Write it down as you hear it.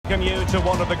welcome you to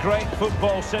one of the great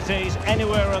football cities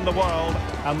anywhere in the world.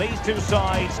 And these two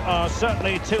sides are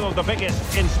certainly two of the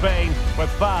biggest in Spain, with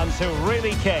fans who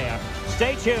really care.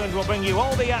 Stay tuned, we'll bring you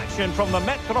all the action from the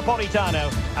Metropolitano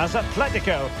as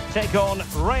Atletico take on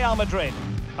Real Madrid.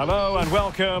 Hello and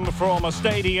welcome from a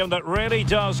stadium that really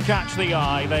does catch the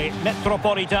eye, the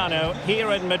Metropolitano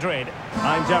here in Madrid.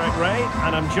 I'm Derek Ray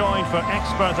and I'm joined for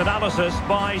expert analysis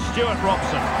by Stuart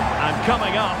Robson. And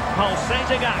coming up,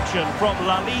 pulsating action from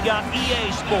LaLiga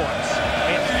EA Sports.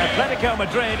 It's Atletico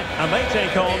Madrid and they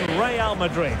take on Real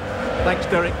Madrid. Thanks,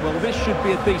 Derek. Well, this should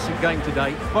be a decent game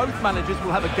today. Both managers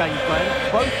will have a game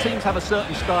plan. Both teams have a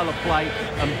certain style of play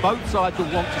and both sides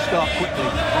will want to start quickly.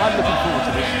 I'm looking forward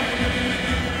to this.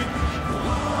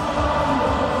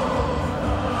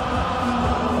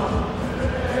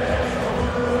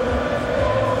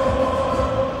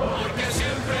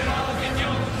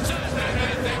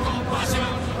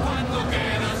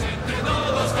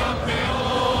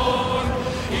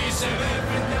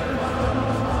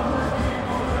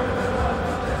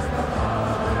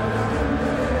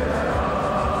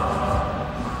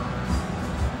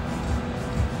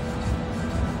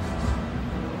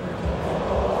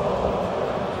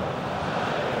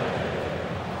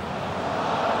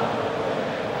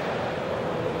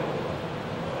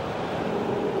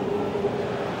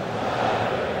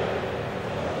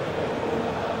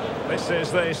 This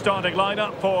is the starting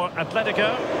lineup for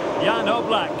Atletico. Jan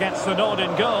Oblak gets the nod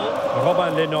in goal.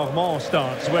 Robin Lenormand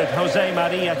starts with Jose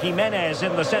Maria Jimenez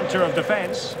in the centre of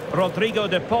defence. Rodrigo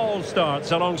de Paul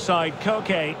starts alongside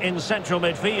Koke in central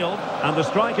midfield. And the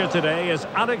striker today is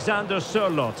Alexander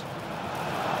Sørloth.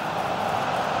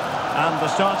 And the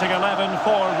starting 11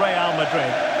 for Real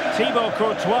Madrid. Thibaut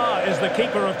Courtois is the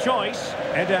keeper of choice.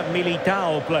 Eder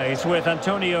Militao plays with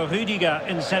Antonio Rüdiger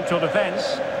in central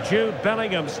defence. Jude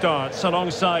Bellingham starts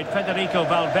alongside Federico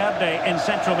Valverde in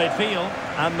central midfield.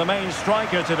 And the main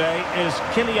striker today is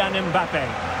Kylian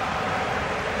Mbappe.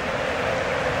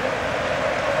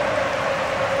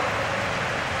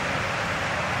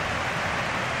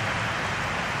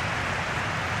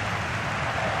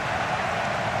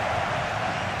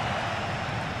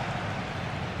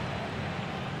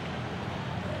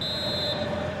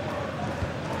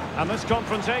 And this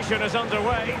confrontation is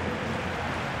underway.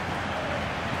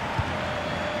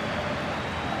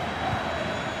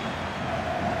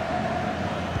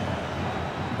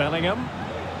 Bellingham.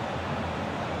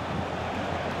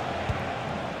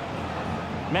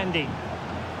 Mendy.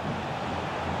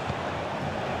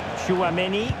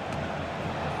 Tchouaméni.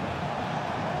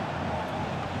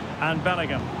 And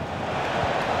Bellingham.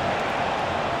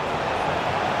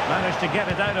 Managed to get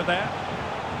it out of there.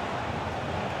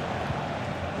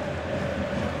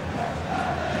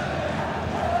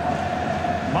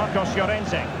 Marcos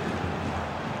Llorente.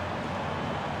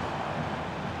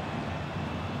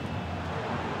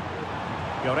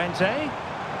 Llorente.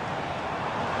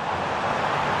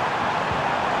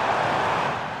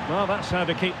 Well, that's how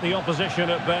to keep the opposition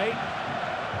at bay.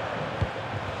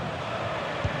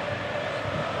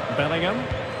 Bellingham.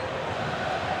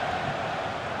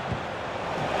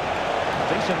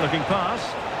 Decent looking pass.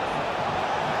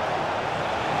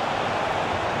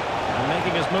 And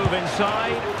making his move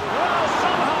inside. Well,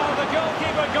 somehow the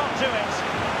goalkeeper got to it.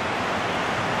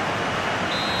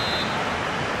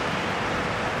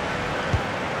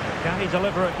 Can he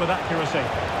deliver it with accuracy?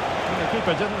 The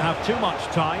keeper didn't have too much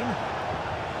time.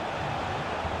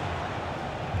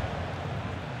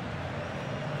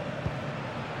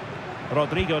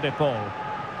 Rodrigo de Paul.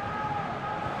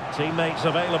 Teammates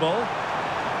available.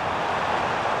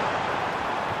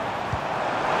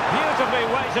 Beautifully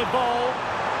weighted ball.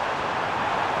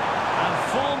 And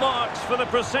full marks for the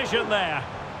precision there.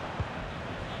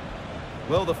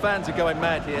 Well, the fans are going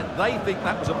mad here. They think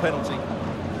that was a penalty.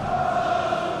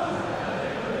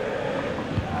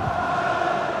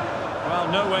 Well,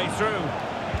 no way through.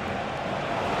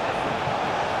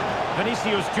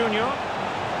 Vinicius Junior.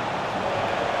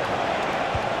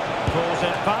 Pulls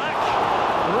it back.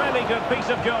 Really good piece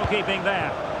of goalkeeping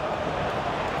there.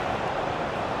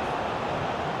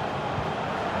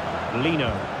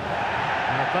 Lino.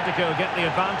 And Atletico get the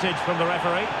advantage from the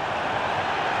referee.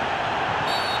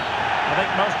 I think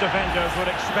most defenders would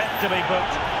expect to be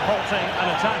booked, halting an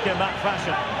attack in that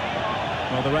fashion.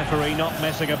 Well, the referee not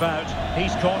messing about.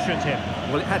 He's cautioned him.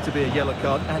 Well, it had to be a yellow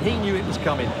card, and he knew it was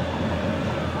coming.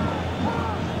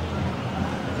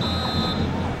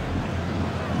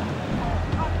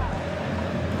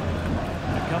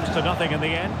 It comes to nothing in the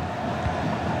end.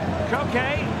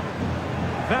 Koke.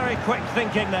 Very quick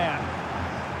thinking there.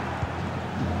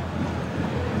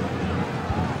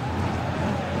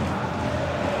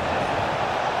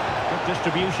 Good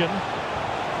distribution.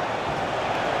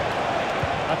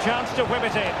 A chance to whip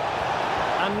it in.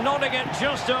 And nodding it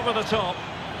just over the top.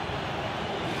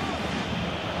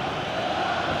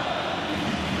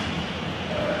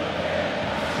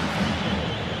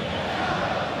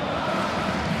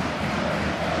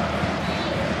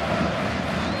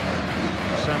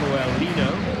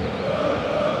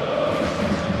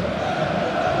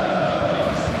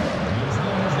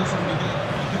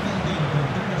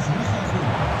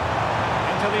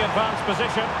 Advanced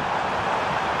position.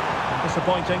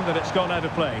 Disappointing that it's gone out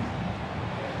of play.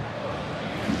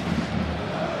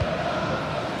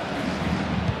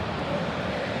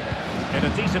 In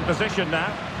a decent position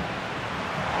now.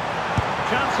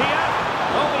 Chance here.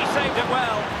 Oh, he saved it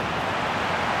well.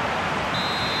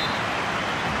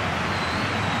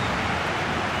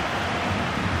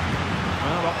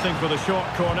 Well, opting for the short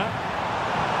corner.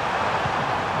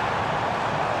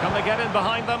 Can they get in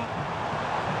behind them?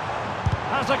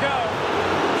 Has a go.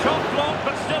 Shot blocked,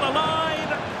 but still alive.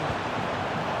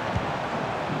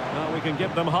 Well, we can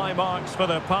give them high marks for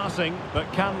their passing,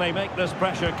 but can they make this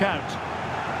pressure count?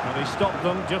 Well, they stopped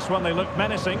them just when they looked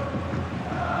menacing.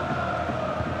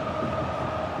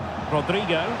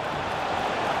 Rodrigo.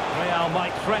 Real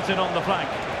might threaten on the flank.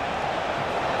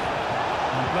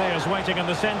 And players waiting in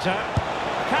the centre.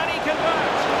 Can he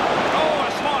convert? Oh,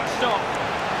 a smart stop.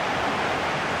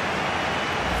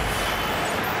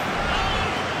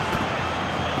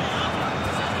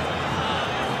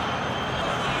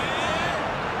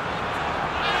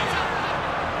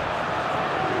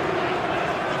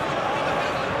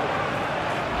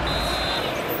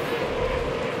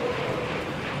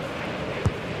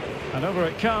 And over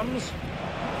it comes.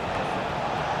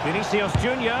 Vinicius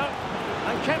Junior.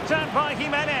 And kept out by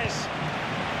Jimenez.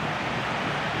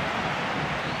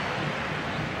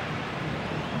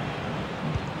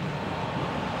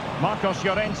 Marcos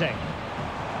Llorente.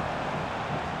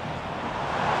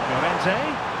 Llorente.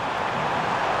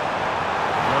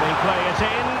 Will he play it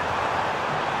in?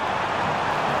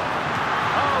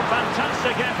 Oh,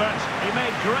 fantastic effort. He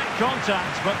made great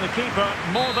contact, but the keeper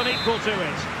more than equal to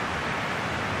it.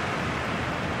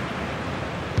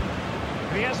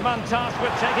 Griezmann tasked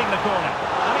with taking the corner.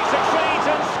 And he succeeds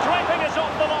in scraping it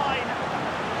off the line.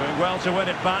 Doing well to win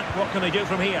it back. What can they do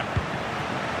from here?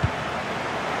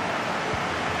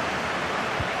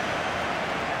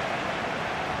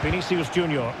 Vinicius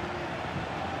Junior.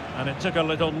 And it took a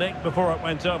little nick before it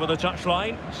went over the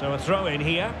touchline. So a throw in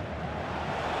here.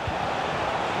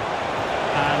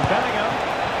 And Bellingham.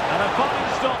 And a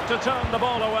fine stop to turn the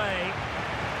ball away.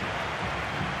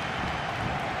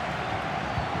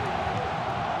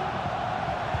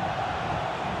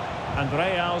 And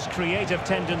Real's creative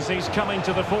tendencies coming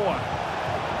to the fore.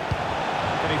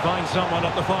 Can he find someone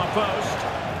at the far post?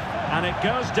 And it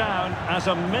goes down as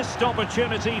a missed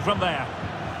opportunity from there.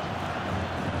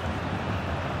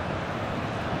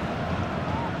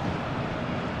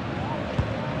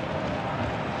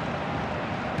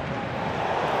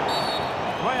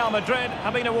 Real Madrid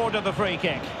have been awarded the free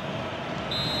kick.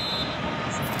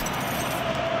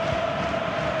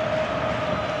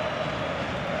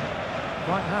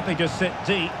 Quite happy to sit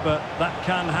deep, but that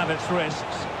can have its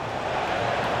risks.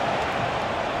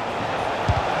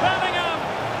 Bellingham!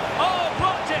 Oh,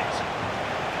 blocked it!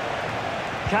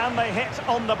 Can they hit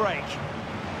on the break?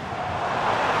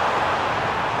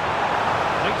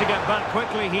 Need to get back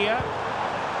quickly here.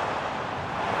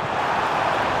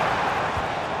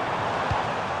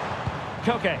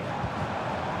 Koke.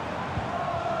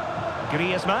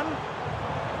 Griezmann.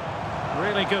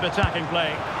 Really good attacking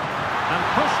play. And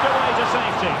pushed away to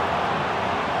safety.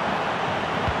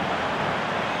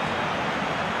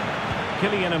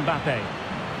 Kylian Mbappe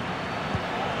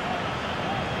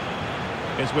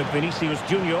is with Vinicius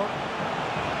Junior.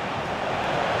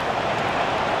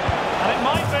 And it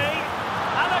might be.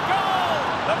 And a goal!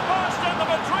 The first in the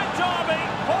Madrid derby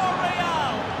for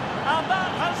Real. And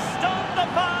that has stunned the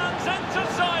fans into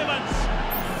silence.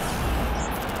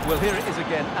 Well, here it is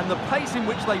again, and the pace in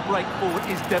which they break forward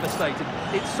is devastating.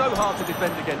 It's so hard to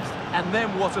defend against, and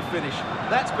then what a finish.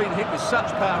 That's been hit with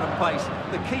such power and pace.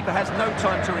 The keeper has no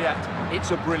time to react.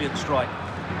 It's a brilliant strike.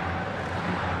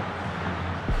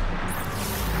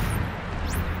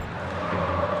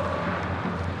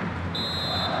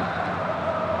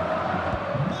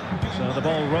 So the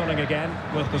ball rolling again,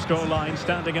 with the scoreline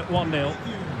standing at 1-0.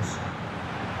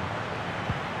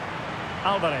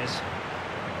 Alvarez.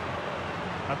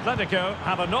 Atletico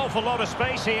have an awful lot of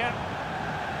space here.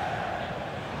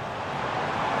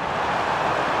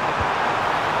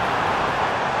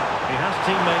 He has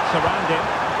teammates around him.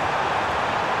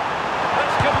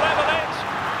 This could level it.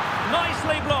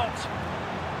 Nicely blocked.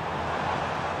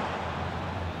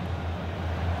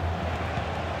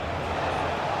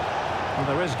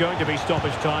 Well, there is going to be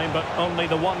stoppage time, but only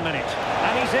the 1 minute.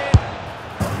 And he's in.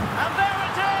 And there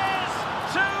it is!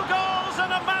 2 goals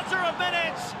in a matter of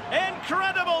minutes.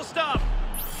 Incredible stuff.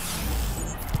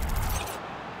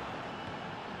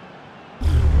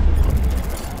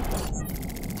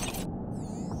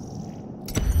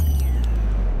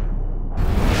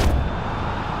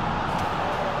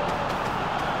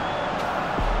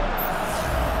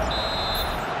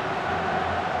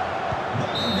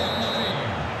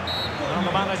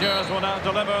 Managers will now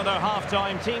deliver their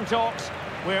half-time team talks.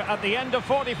 We're at the end of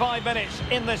 45 minutes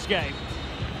in this game.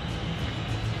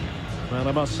 Well,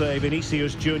 I must say,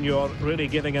 Vinicius Junior really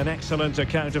giving an excellent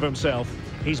account of himself.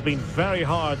 He's been very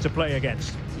hard to play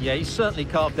against. Yeah, he's certainly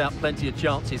carved out plenty of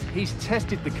chances. He's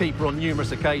tested the keeper on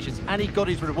numerous occasions, and he got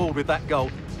his reward with that goal.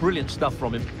 Brilliant stuff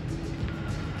from him.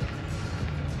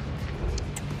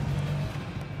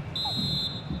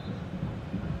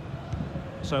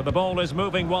 So the ball is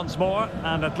moving once more,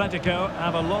 and Atletico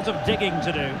have a lot of digging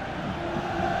to do.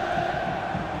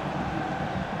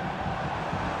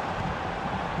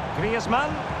 Griezmann.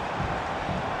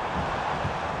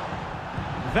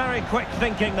 Very quick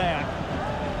thinking there.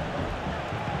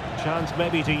 Chance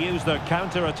maybe to use their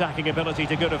counter-attacking ability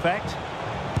to good effect.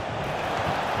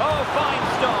 Oh,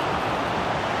 fine stop.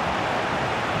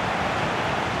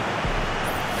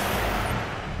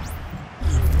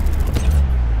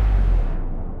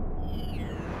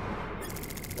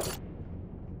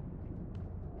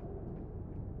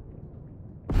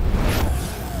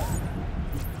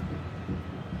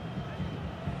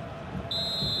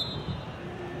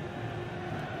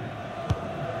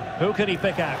 Who can he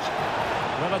pick out?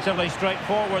 Relatively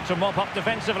straightforward to mop up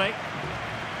defensively.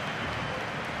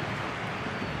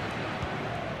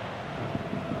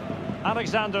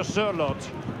 Alexander Sørloth.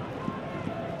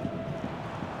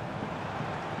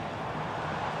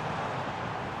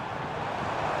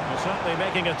 They're certainly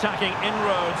making attacking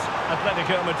inroads,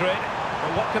 Atlético Madrid.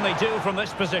 But what can they do from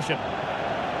this position?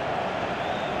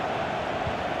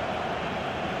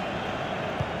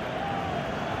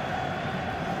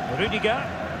 Rudiger.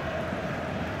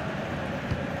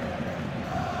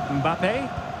 Mbappe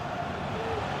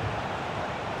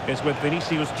is with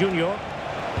Vinicius Junior.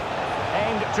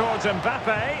 Aimed towards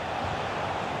Mbappe.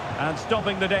 And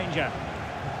stopping the danger.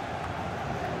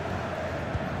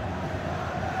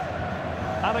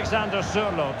 Alexander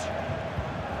Sørloth.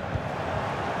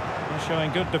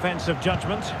 Showing good defensive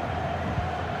judgment.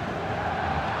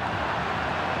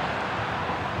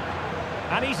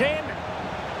 And he's in.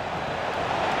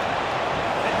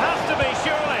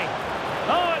 Surely.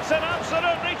 Oh, it's an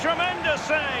absolutely tremendous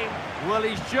save. Well,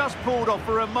 he's just pulled off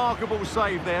a remarkable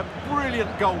save there. Brilliant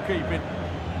goalkeeping.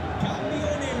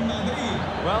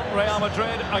 Well, Real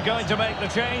Madrid are going to make the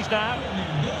change now.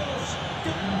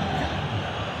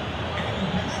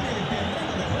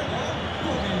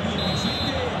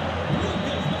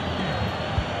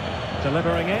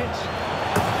 Delivering it.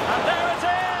 And there it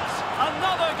is!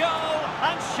 Another goal!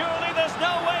 And surely there's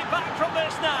no way back from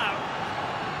this now.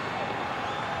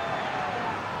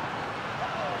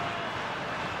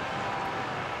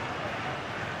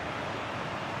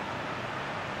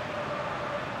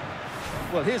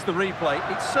 Well, here's the replay.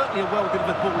 It's certainly a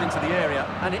well-delivered ball into the area,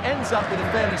 and it ends up with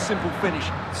a fairly simple finish.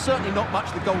 Certainly not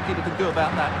much the goalkeeper can do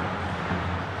about that.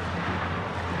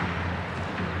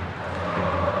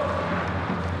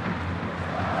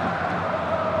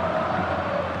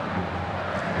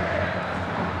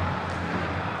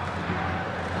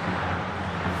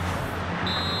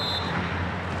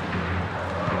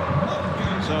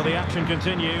 So the action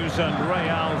continues, and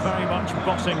Real very much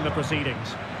bossing the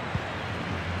proceedings.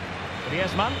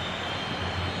 Griezmann.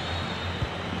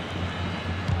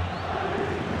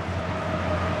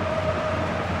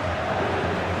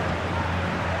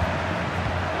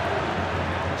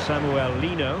 Samuel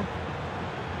Lino.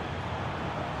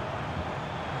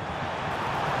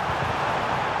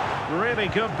 Really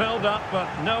good build-up, but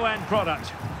no end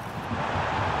product.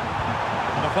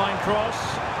 And a fine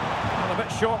cross. And a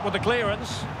bit short with the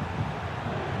clearance.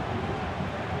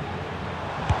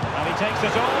 And he takes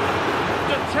it on.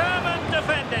 Determined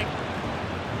defending.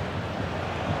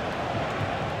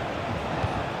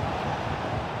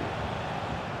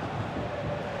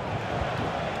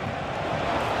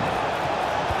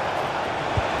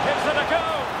 Gives it a go.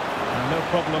 And no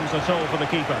problems at all for the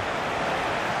keeper.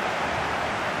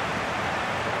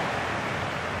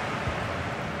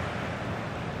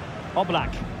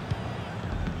 Oblak.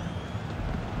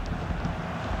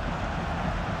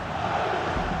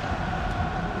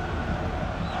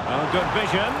 Oh, good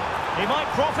vision. He might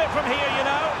profit from here, you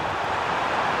know.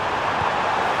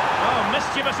 Oh,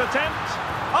 mischievous attempt.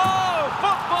 Oh,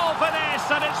 football finesse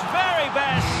at its very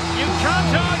best. You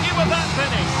can't argue with that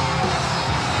finish.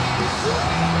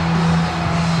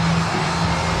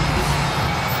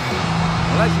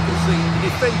 Well, as you can see, the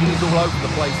defending is all over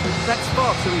the place. That's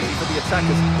far too easy for the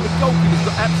attackers. The goalkeeper's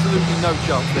got absolutely no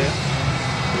chance there.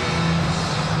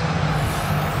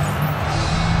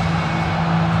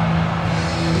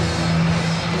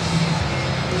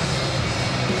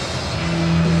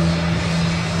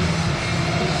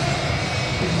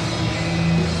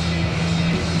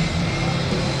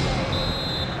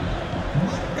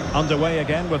 Underway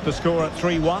again with the score at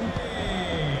 3-1.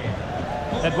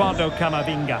 Eduardo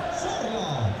Camavinga.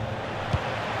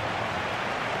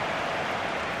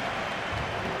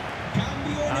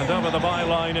 And over the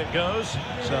byline it goes.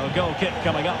 So goal kick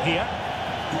coming up here.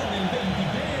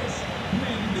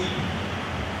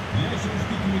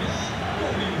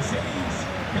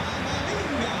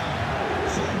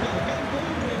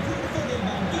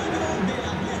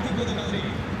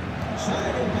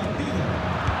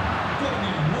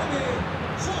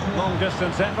 Long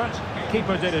distance effort.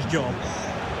 Keeper did his job.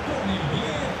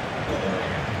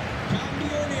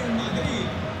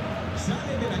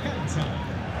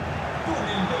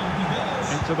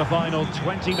 Into the final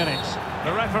 20 minutes.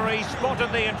 The referee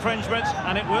spotted the infringement,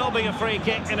 and it will be a free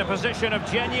kick in a position of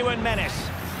genuine menace.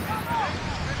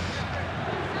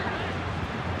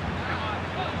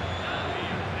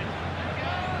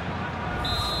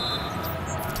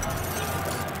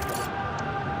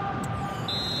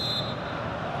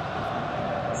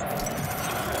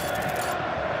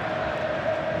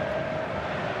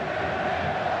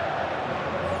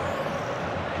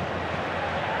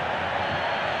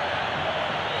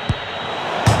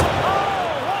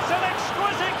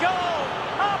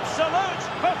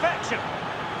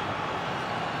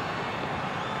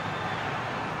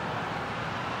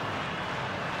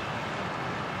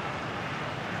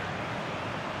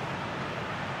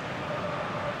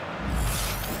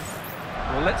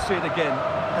 Well, let's see it again.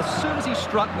 As soon as he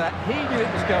struck that, he knew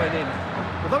it was going in.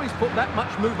 Although he's put that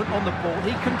much movement on the ball,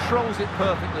 he controls it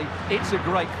perfectly. It's a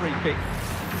great free kick.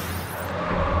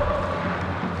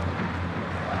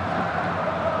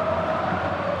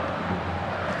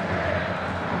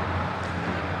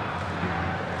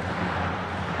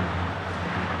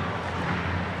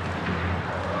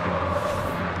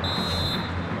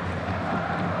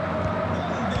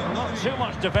 Too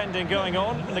much defending going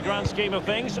on in the grand scheme of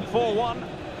things. 4-1.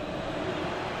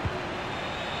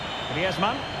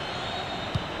 Griezmann.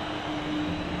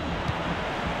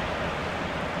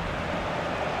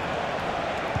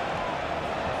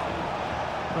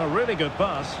 A really good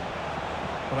pass.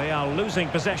 They are losing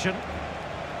possession.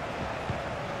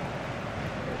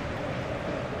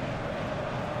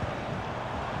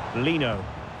 Lino.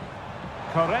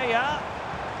 Correa.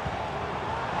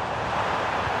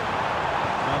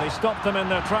 They stopped them in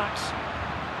their tracks.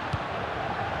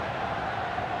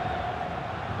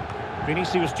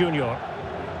 Vinicius Junior. Well,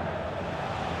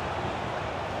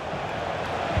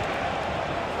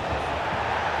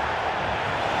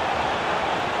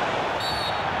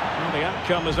 the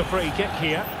outcome is a free kick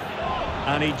here.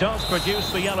 And he does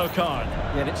produce the yellow card.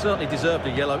 Yeah, and it certainly deserved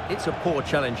a yellow. It's a poor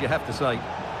challenge, you have to say.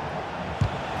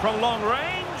 From long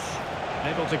range.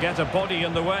 Able to get a body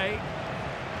in the way.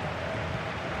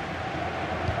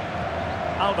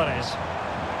 Alvarez.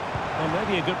 Well,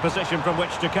 maybe a good position from which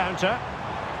to counter.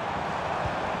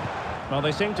 Well,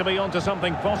 they seem to be onto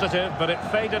something positive, but it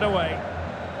faded away.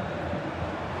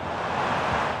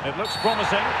 It looks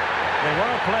promising. They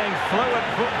were playing fluid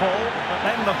football, but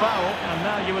then the foul, and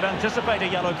now you would anticipate a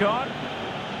yellow card.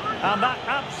 And that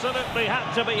absolutely had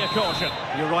to be a caution.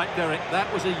 You're right, Derek.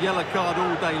 That was a yellow card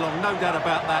all day long, no doubt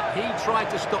about that. He tried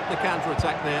to stop the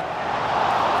counter-attack there.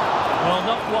 Well,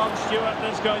 not one, Stuart,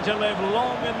 that's going to live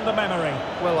long in the memory.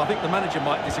 Well, I think the manager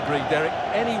might disagree, Derek.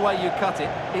 Any way you cut it,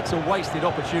 it's a wasted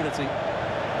opportunity.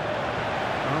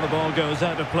 Well, the ball goes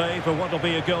out of play for what will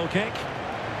be a goal kick.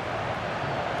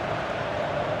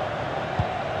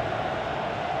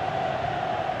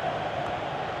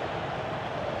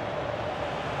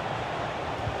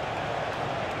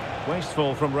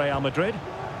 Wasteful from Real Madrid.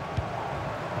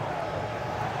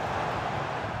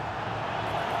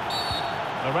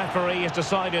 The referee has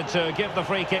decided to give the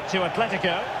free kick to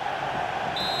Atletico.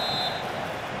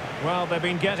 Well, they've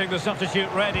been getting the substitute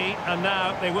ready, and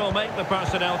now they will make the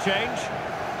personnel change.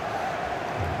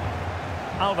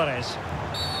 Alvarez.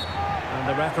 And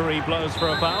the referee blows for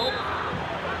a foul.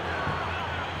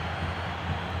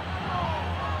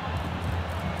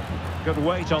 Good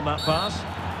weight on that pass.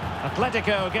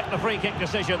 Atletico get the free kick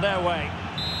decision their way.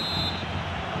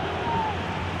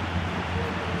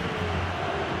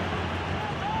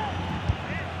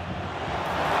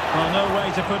 Oh, no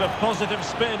way to put a positive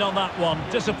spin on that one.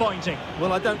 Disappointing.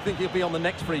 Well, I don't think he'll be on the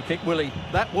next free kick, will he?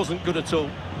 That wasn't good at all.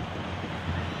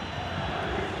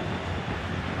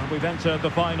 And we've entered the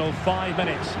final 5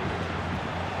 minutes.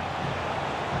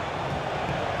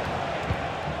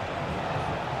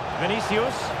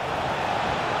 Vinicius.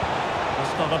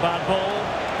 That's not a bad ball.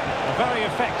 A very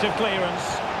effective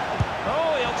clearance.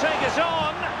 Oh, he'll take it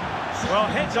on. Well,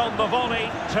 hit on the volley.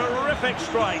 Terrific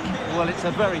strike. Well, it's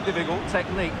a very difficult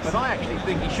technique, but I actually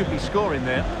think he should be scoring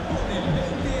there.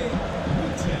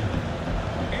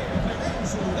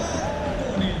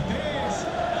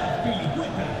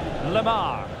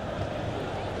 Lamar.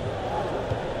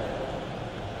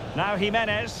 Now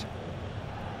Jimenez.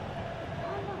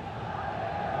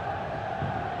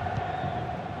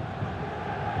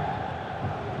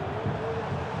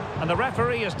 And the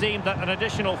referee has deemed that an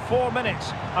additional 4 minutes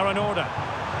are in order.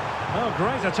 Oh,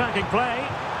 great attacking play.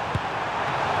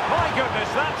 My goodness,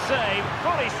 that save.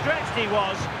 Fully stretched he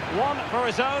was. One for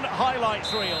his own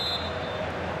highlights reel.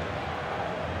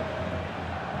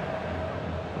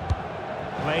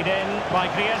 Played in by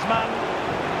Griezmann.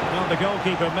 Well, the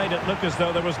goalkeeper made it look as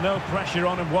though there was no pressure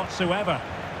on him whatsoever.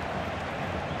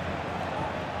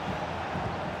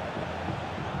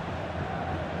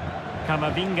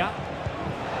 Camavinga.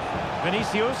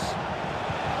 Vinicius.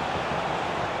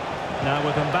 Now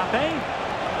with Mbappe.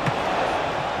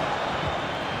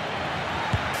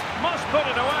 Must put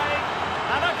it away.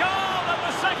 And a goal at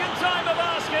the second time of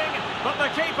asking. But the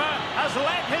keeper has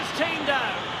let his team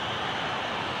down.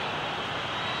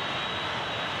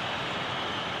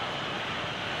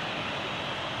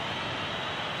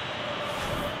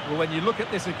 Well, when you look at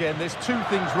this again, there's two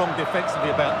things wrong defensively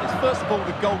about this. First of all,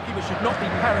 the goalkeeper should not be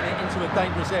parrying it into a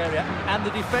dangerous area, and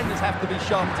the defenders have to be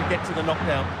sharp to get to the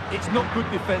knockdown. It's not good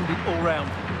defending all round.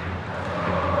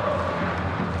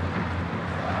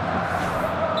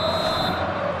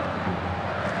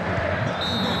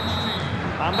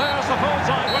 And there's the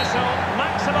full-time whistle.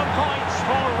 Maximum points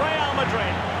for Real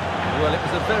Madrid. Well, it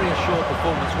was a very assured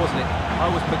performance, wasn't it?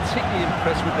 I was particularly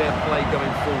impressed with their play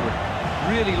going forward.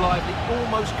 Really lively,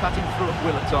 almost cutting through at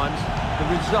will at times. The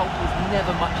result was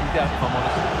never much in doubt, if I'm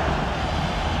honest.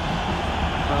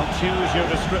 Well, choose your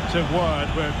descriptive word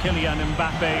where Kylian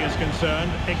Mbappe is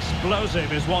concerned.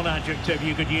 Explosive is one adjective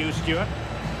you could use, Stuart.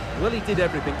 Well, he did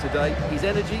everything today. His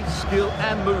energy, skill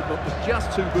and movement was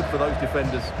just too good for those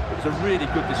defenders. It was a really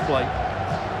good display.